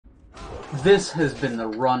this has been the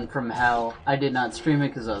run from hell. I did not stream it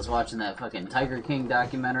because I was watching that fucking Tiger King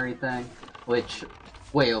documentary thing, which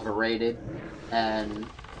way overrated, and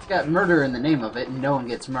it's got murder in the name of it, and no one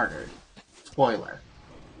gets murdered. Spoiler.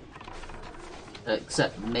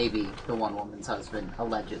 Except maybe the one woman's husband,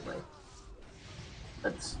 allegedly.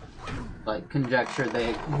 That's like conjecture.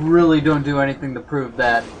 They really don't do anything to prove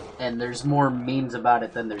that, and there's more memes about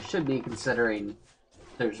it than there should be, considering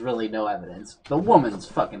there's really no evidence. The woman's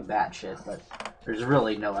fucking batshit, but there's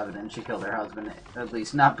really no evidence she killed her husband, at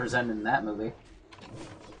least not presented in that movie.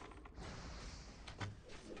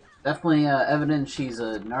 Definitely evidence she's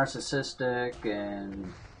a narcissistic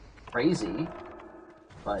and crazy,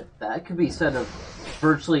 but that could be said of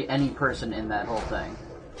virtually any person in that whole thing.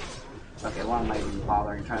 Okay, why am I even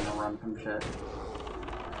bothering trying to run from shit?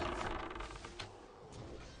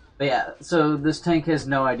 But yeah, so this tank has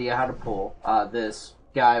no idea how to pull. This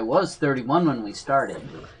guy was 31 when we started.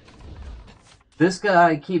 This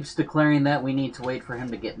guy keeps declaring that we need to wait for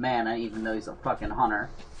him to get mana, even though he's a fucking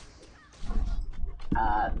hunter.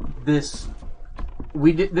 This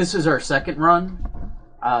is our second run.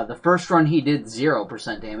 The first run he did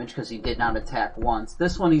 0% damage because he did not attack once.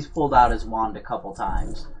 This one he's pulled out his wand a couple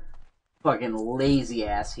times. Fucking lazy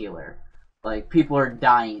ass healer. Like, people are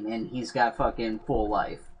dying and he's got fucking full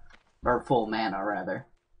life. Or full mana, rather.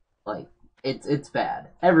 Like, it's bad.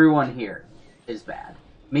 Everyone here is bad.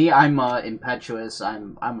 Me, I'm impetuous.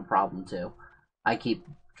 I'm a problem too. I keep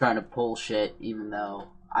trying to pull shit even though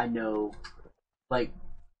I know, like,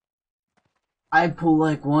 I pull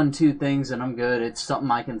like 1-2 things and I'm good. It's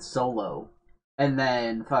something I can solo. And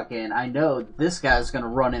then fucking I know this guy's gonna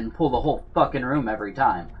run in and pull the whole fucking room every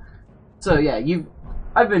time. So yeah,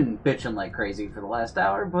 I've been bitching like crazy for the last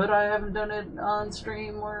hour, but I haven't done it on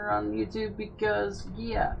stream or on YouTube because,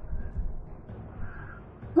 yeah.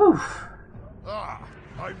 Whew. Ah,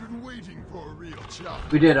 I've been waiting for a real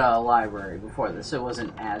challenge. We did a library before this. It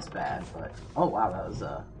wasn't as bad, but oh wow, that was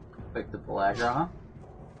quick to pull aggro, huh?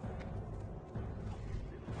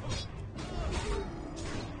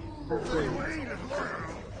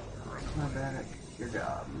 Not bad at your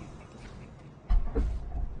job.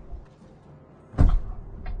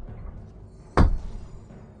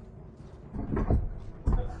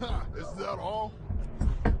 Is that all?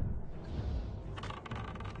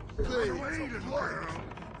 Run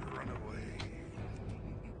away.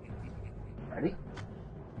 Ready?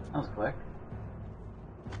 That was quick.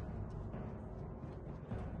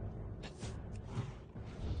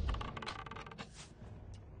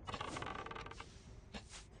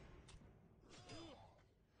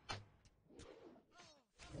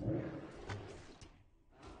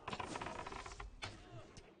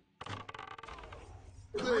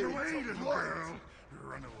 Run away, little girl.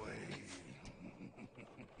 Run away.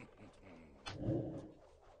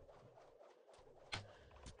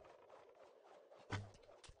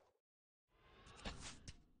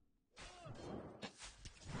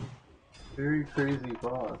 Very crazy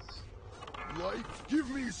boss. Life, give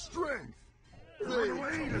me strength. Run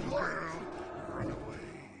away, little girl. Run away.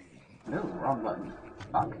 No, wrong button.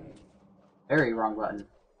 Fuck. Very wrong button.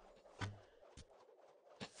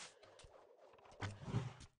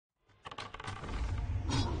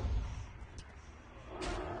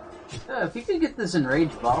 If you could get this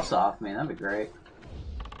enraged boss off me, that'd be great.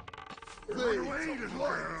 Run away, little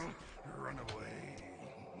girl. Run away.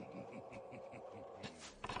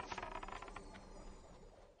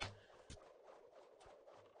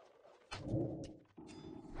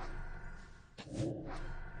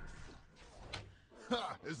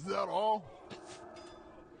 Ha! Is that all?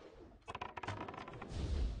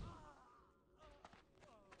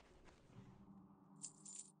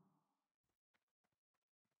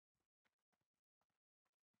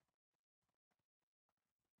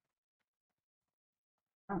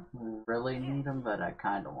 I don't really need them, but I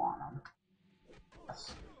kind of want them.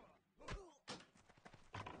 Yes.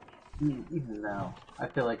 Even though I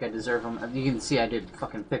feel like I deserve them. You can see I did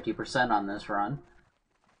fucking 50% on this run.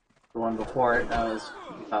 The one before it, that was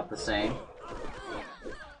about the same.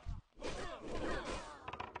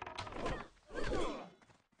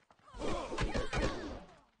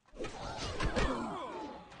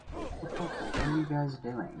 What are you guys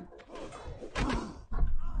doing?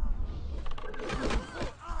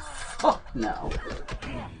 Oh, no.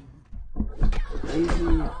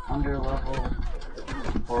 Lazy, underlevel,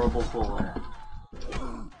 horrible puller.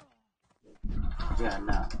 Yeah,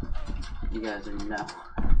 no. You guys are no.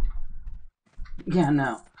 Yeah,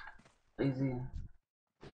 no. Lazy.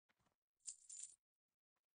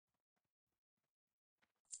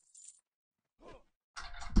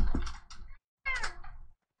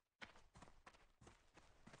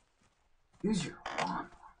 Use your wand.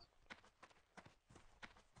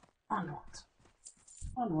 Wand once.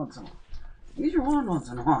 Wand once in a while. Use your wand once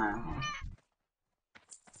in a while.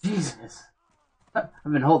 Jesus. I've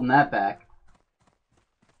been holding that back.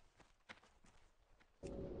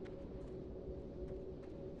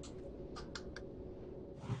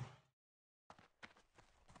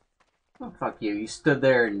 Oh, fuck you. You stood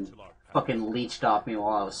there and fucking leeched off me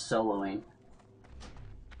while I was soloing.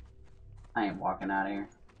 I ain't walking out of here.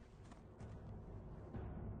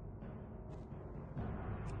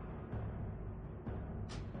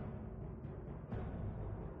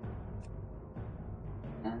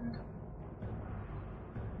 And...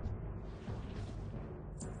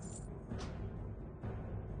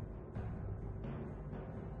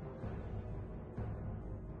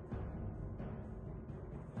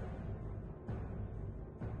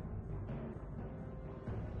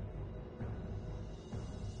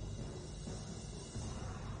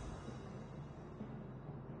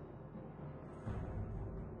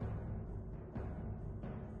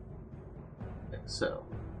 so,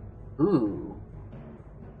 ooh.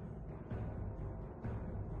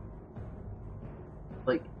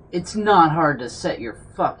 Like, it's not hard to set your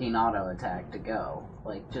fucking auto attack to go.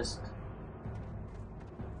 Like, just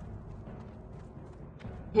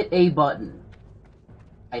hit a button.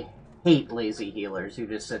 I hate lazy healers who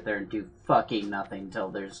just sit there and do fucking nothing till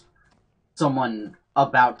there's someone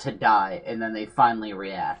about to die and then they finally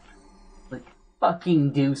react. Like,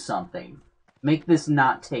 fucking do something. Make this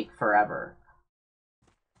not take forever.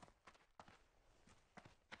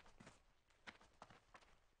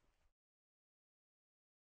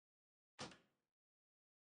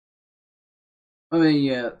 I mean,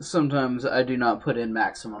 yeah, sometimes I do not put in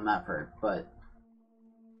maximum effort, but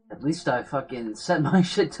at least I fucking set my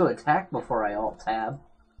shit to attack before I alt-tab.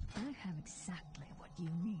 I have exactly what you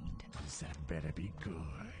need. That better be good.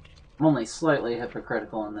 I'm only slightly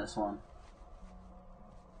hypocritical in this one.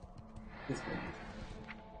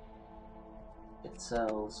 It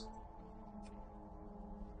sells.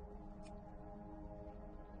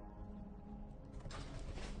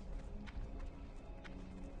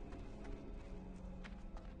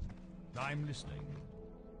 I'm listening.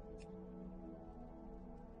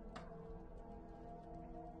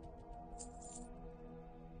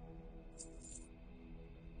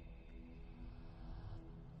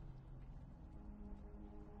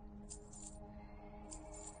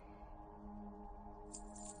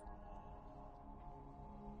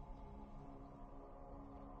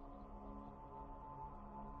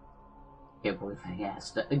 Can't believe I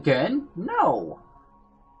asked it again? No!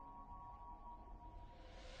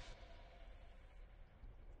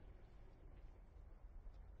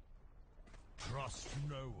 Trust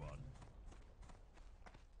no one.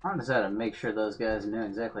 I just had to make sure those guys knew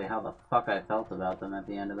exactly how the fuck I felt about them at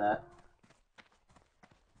the end of that.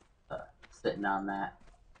 Sitting on that.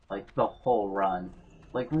 Like, the whole run.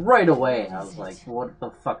 Like, right away, I was like, what the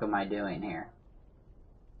fuck am I doing here?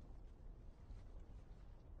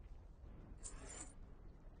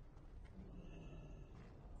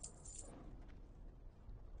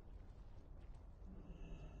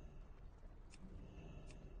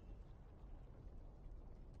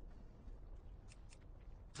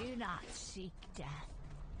 Do not seek death.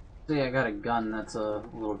 See, I got a gun that's a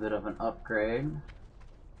little bit of an upgrade.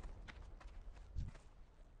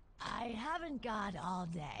 I haven't got all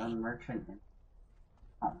day. Gun merchant.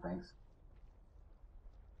 I don't think so.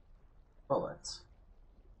 Bullets.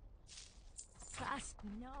 Trust It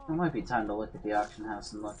no. might be time to look at the auction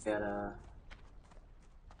house and look at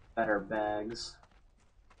better bags.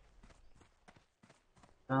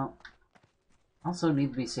 Well, also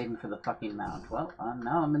need to be saving for the fucking mount. Well,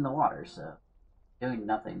 now I'm in the water, so doing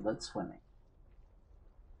nothing but swimming.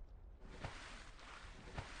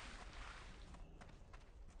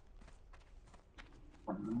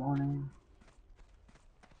 1 in the morning.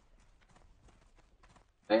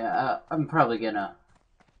 But yeah, I'm probably gonna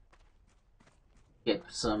get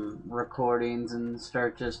some recordings and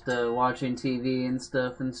start just watching TV and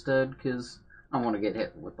stuff instead, because I don't want to get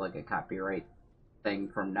hit with like a copyright thing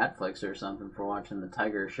from Netflix or something for watching the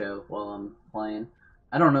Tiger Show while I'm playing.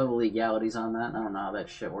 I don't know the legalities on that. I don't know how that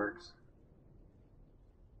shit works.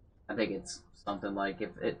 I think it's something like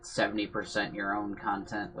if it's 70% your own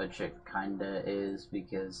content, which it kinda is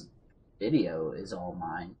because video is all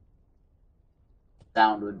mine.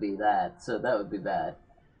 Sound would be that, so that would be bad.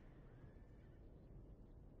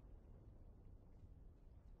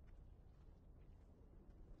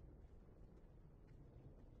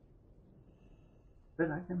 Did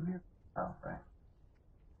I come here? Oh, right.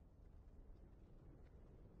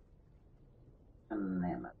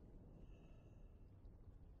 Name it.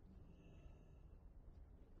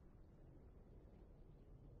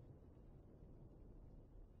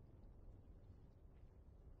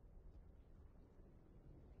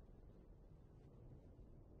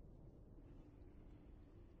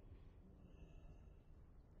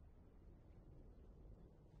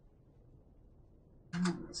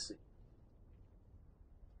 Let's see.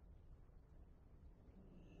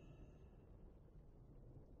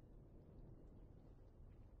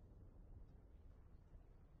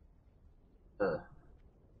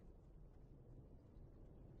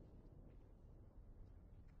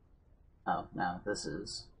 Oh, no,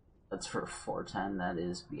 that's for 410, that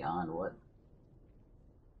is beyond what.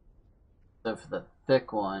 So for the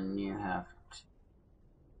thick one, you have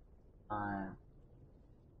to,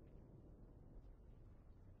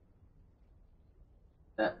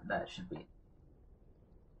 that should be.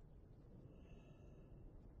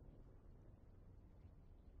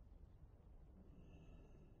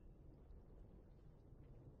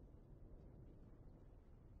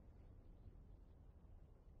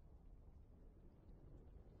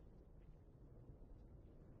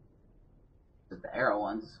 The arrow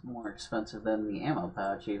one's more expensive than the ammo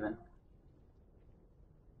pouch, even.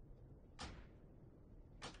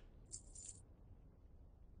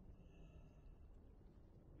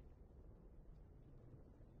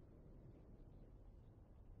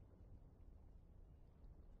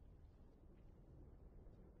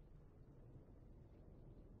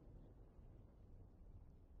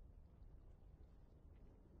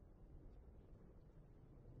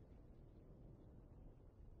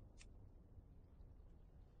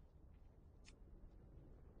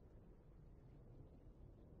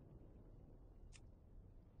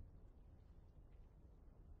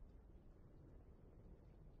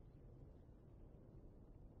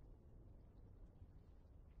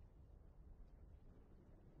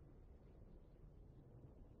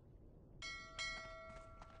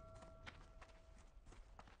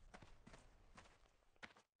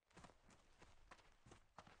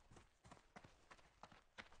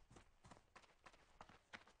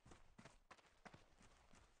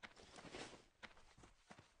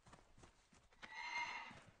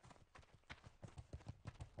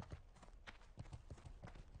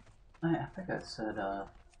 I think I said,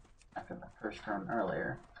 after the first run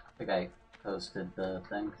earlier, I think I posted the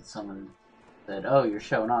thing because someone said, oh, you're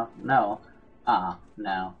showing off. No.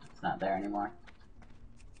 No, it's not there anymore.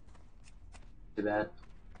 Too bad.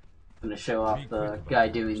 I'm gonna show off the guy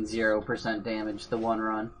doing 0% damage the one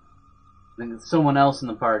run. I think someone else in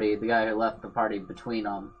the party, the guy who left the party between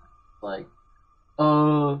them, like,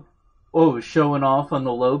 oh, showing off on the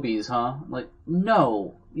lobies, huh? I'm like,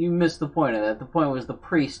 no, you missed the point of that. The point was the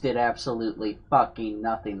priest did absolutely fucking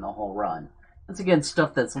nothing the whole run. That's against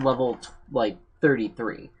stuff that's level,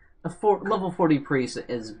 33. Level 40 priest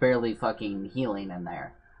is barely fucking healing in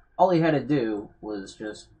there. All he had to do was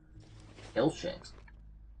just kill shit.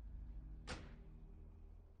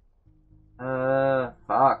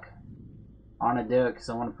 Fuck. I want to do it because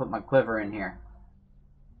I want to put my quiver in here.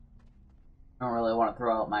 I don't really want to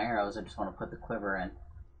throw out my arrows, I just want to put the quiver in.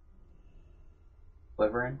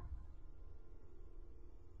 Quiver in?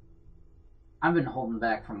 I've been holding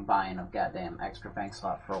back from buying a goddamn extra bank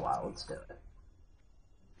slot for a while, let's do it.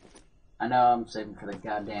 I know I'm saving for the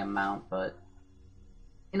goddamn mount, but,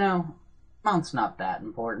 you know, mount's not that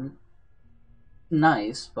important.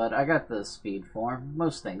 Nice, but I got the speed form.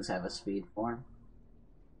 Most things have a speed form.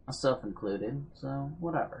 Myself included, so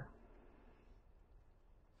whatever.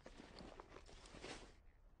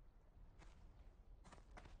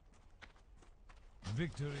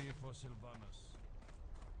 Victory for Sylvanus.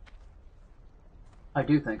 I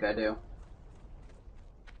do think I do.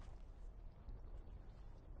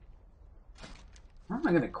 Where am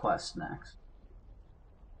I gonna quest next?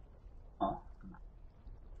 Oh.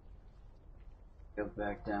 Go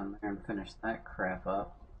back down there and finish that crap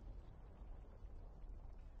up.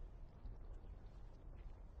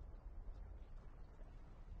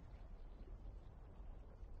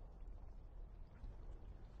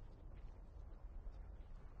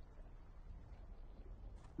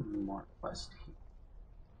 More quest here.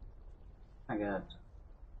 I got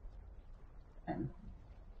 10.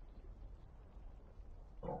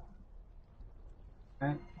 Cool.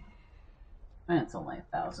 Right? And it's only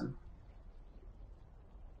 1,000.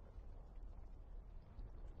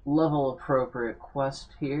 Level appropriate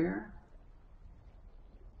quest here.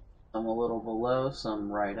 Some a little below,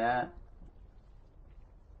 some right at.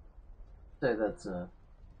 Say that's a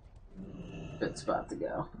good spot to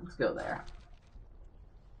go. Let's go there.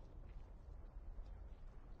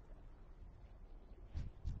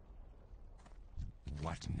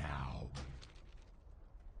 What now?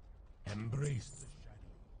 Embrace the shadow.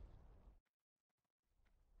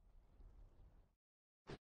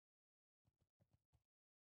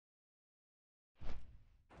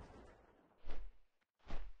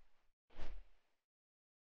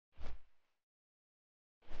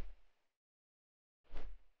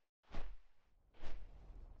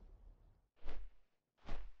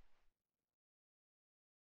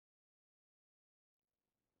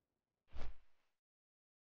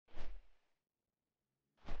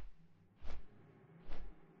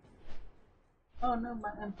 Oh no,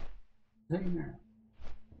 man. There.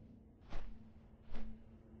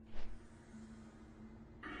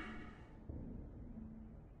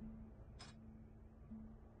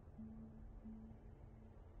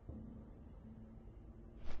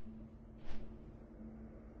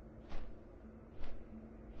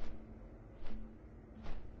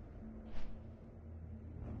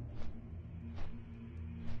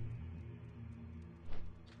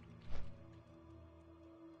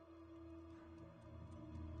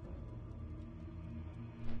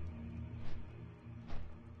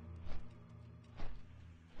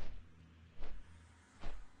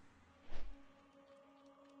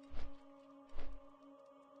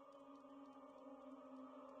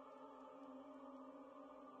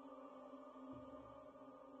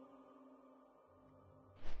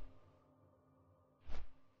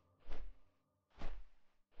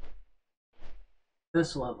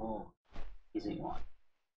 This level, easy one.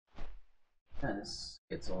 This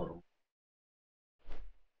gets a little.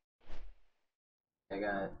 I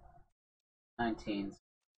got 19.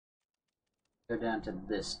 Go down to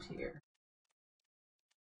this tier.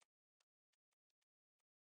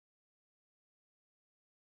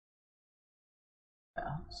 Yeah,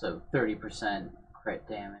 so 30% crit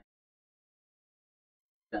damage.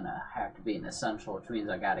 Gonna have to be an essential, which means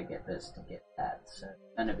I gotta get this to get that. So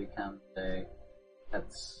then it becomes a.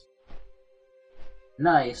 That's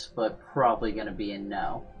nice, but probably gonna be a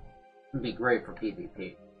no. It'd be great for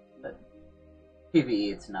PvP, but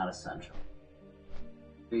PvE it's not essential.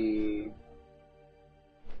 Be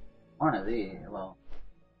one of these, well,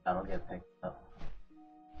 that'll get picked up.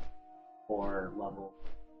 4 level.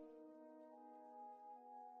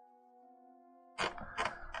 I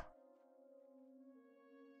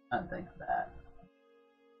don't think of that.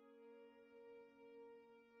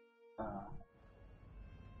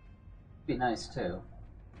 Be nice too.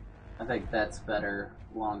 I think that's better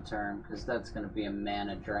long term because that's going to be a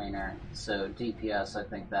mana drainer. So DPS, I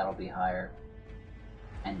think that'll be higher,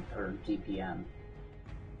 and or DPM.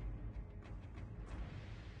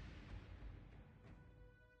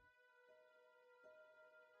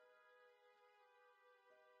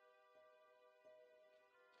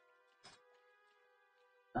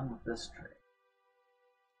 Done with this tree.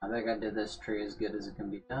 I think I did this tree as good as it can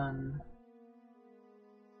be done.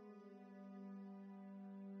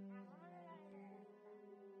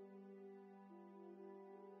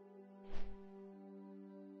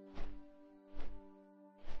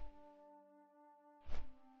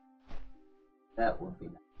 That would be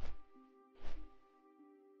nice.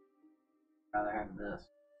 Rather have this.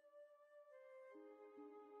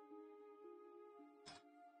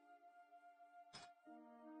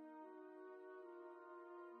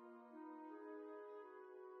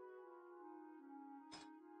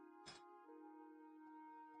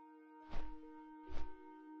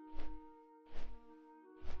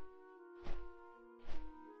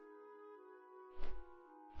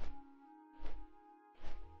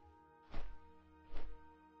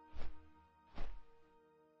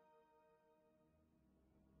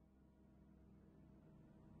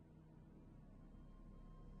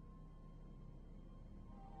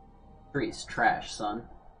 Tree's trash, son.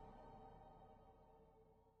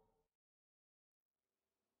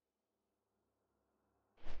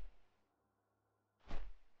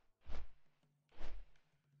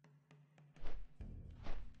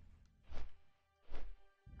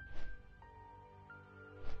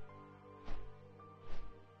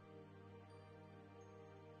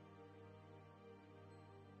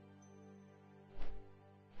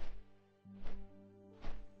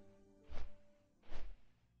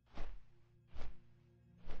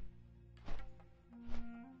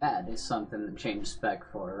 That is something to change spec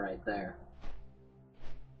for right there.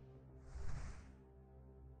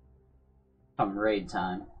 Come raid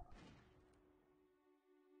time.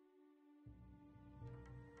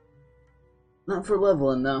 Not for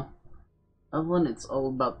leveling though. Leveling, it's all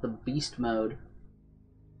about the beast mode.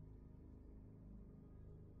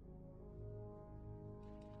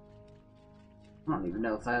 I don't even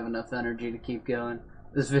know if I have enough energy to keep going.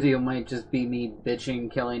 This video might just be me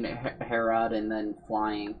bitching, killing Herod, and then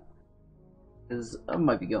flying. Because I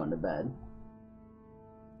might be going to bed.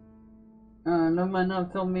 No, might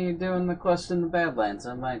not film me doing the quest in the Badlands.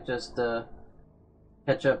 I might just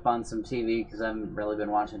catch up on some TV, because I haven't really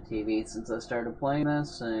been watching TV since I started playing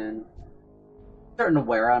this, and it's starting to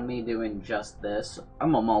wear on me doing just this.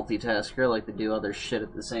 I'm a multitasker, I like to do other shit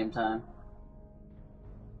at the same time.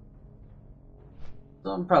 So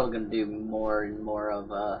I'm probably going to do more and more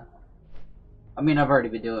of, I mean, I've already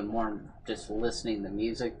been doing more just listening to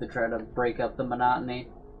music to try to break up the monotony.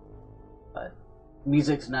 But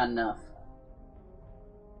music's not enough.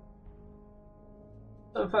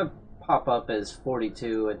 So if I pop up as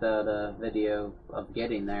 42 without a video of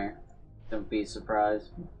getting there, don't be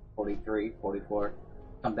surprised. 43, 44.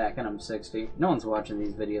 Come back and I'm 60. No one's watching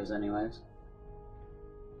these videos anyways.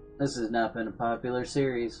 This has not been a popular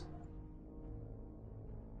series.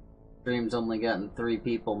 Stream's only gotten 3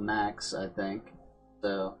 people max, I think.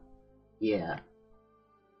 So, yeah.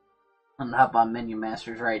 I'm gonna hop on Menu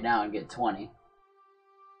Masters right now and get 20.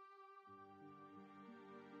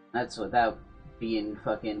 That's without being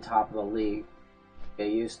fucking top of the league. Like I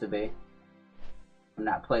used to be. I've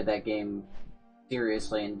not played that game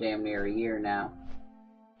seriously in damn near a year now.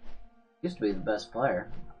 Used to be the best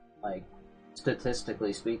player. Like,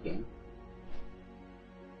 statistically speaking.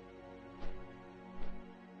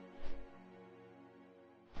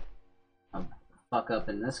 I'll fuck up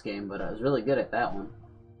in this game, but I was really good at that one.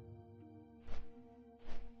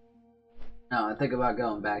 No, I think about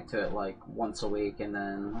going back to it like once a week, and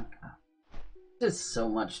then like, just so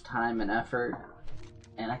much time and effort,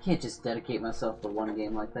 and I can't just dedicate myself to one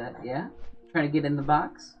game like that. Yeah, trying to get in the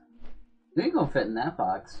box. You ain't gonna fit in that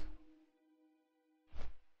box.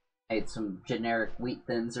 I ate some generic wheat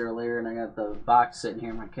thins earlier, and I got the box sitting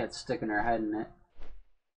here. My cat's sticking her head in it.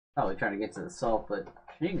 Probably trying to get to the salt, but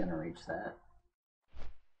she ain't gonna reach that.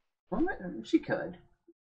 Well, she could.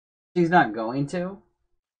 She's not going to.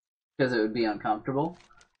 Because it would be uncomfortable.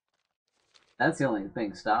 That's the only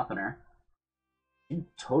thing stopping her. She's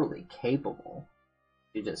totally capable.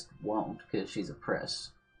 She just won't, because she's a priss.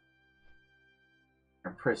 A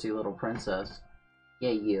prissy little princess.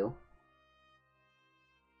 Yeah, you.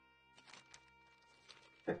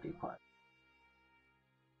 50 plus.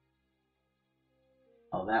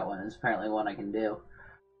 Oh, that one is apparently one I can do.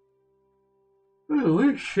 At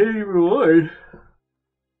least shitty reward.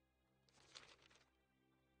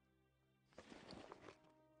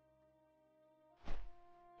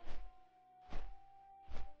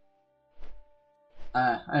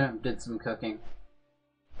 I did some cooking.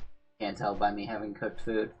 Can't tell by me having cooked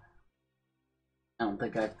food. I don't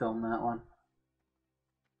think I filmed that one.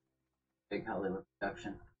 Big Hollywood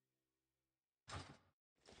production.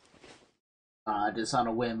 Just on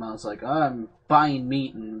a whim, I was like, oh, I'm buying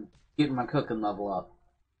meat and getting my cooking level up.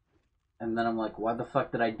 And then I'm like, why the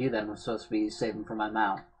fuck did I do that? I'm supposed to be saving for my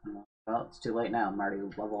mount. I'm like, well, it's too late now. I'm already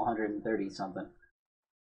level 130 something.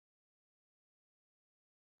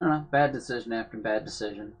 I don't know, bad decision after bad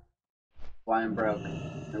decision. Why I'm broke.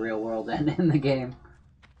 The real world and in the game.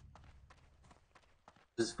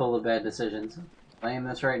 Just full of bad decisions. Playing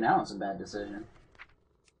this right now is a bad decision.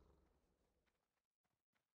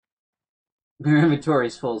 Your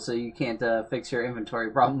inventory's full, so you can't fix your inventory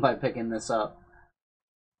problem by picking this up.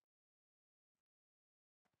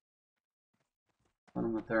 What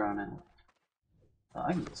am I throwing at? Oh,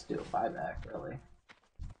 I can just do a buyback, really.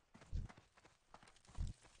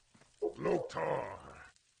 Loktar.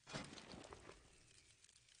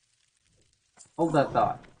 Hold that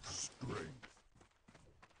thought. Strength.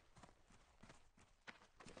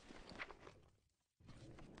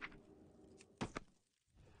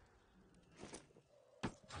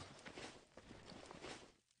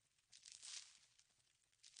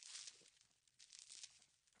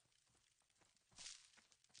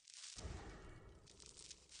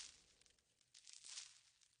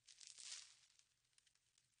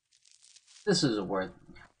 This is a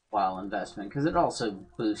worthwhile investment because it also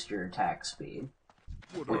boosts your attack speed,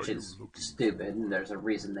 which is stupid, and there's a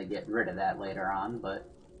reason they get rid of that later on, but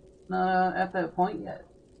not at that point yet.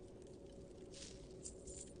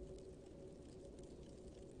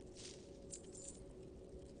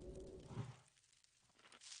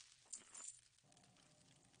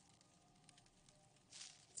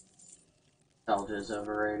 Nostalgia is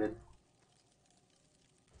overrated.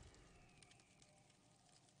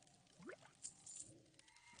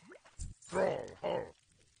 Stronghold.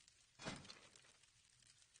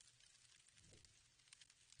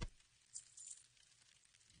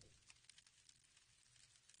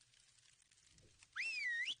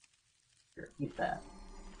 Here, eat that.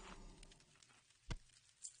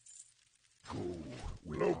 Go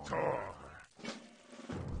with Loktar.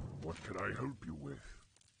 What can I help you with?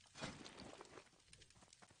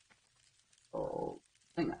 Oh,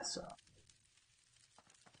 thing I saw.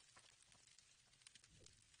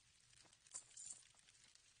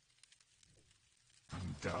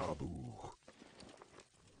 Dabu.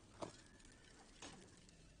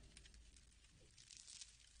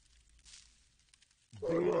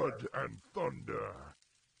 Blood and thunder.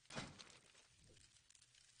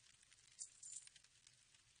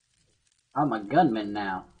 I'm a gunman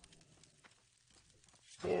now.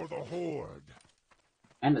 For the Horde.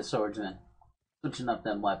 And a swordsman. Switching up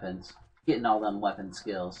them weapons. Getting all them weapon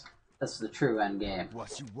skills. That's the true end game.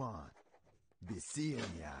 What you want? Be seeing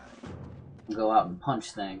ya. Go out and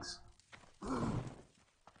punch things.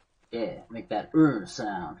 Yeah, make that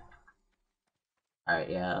sound. Alright,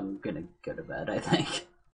 yeah, I'm gonna go to bed, I think.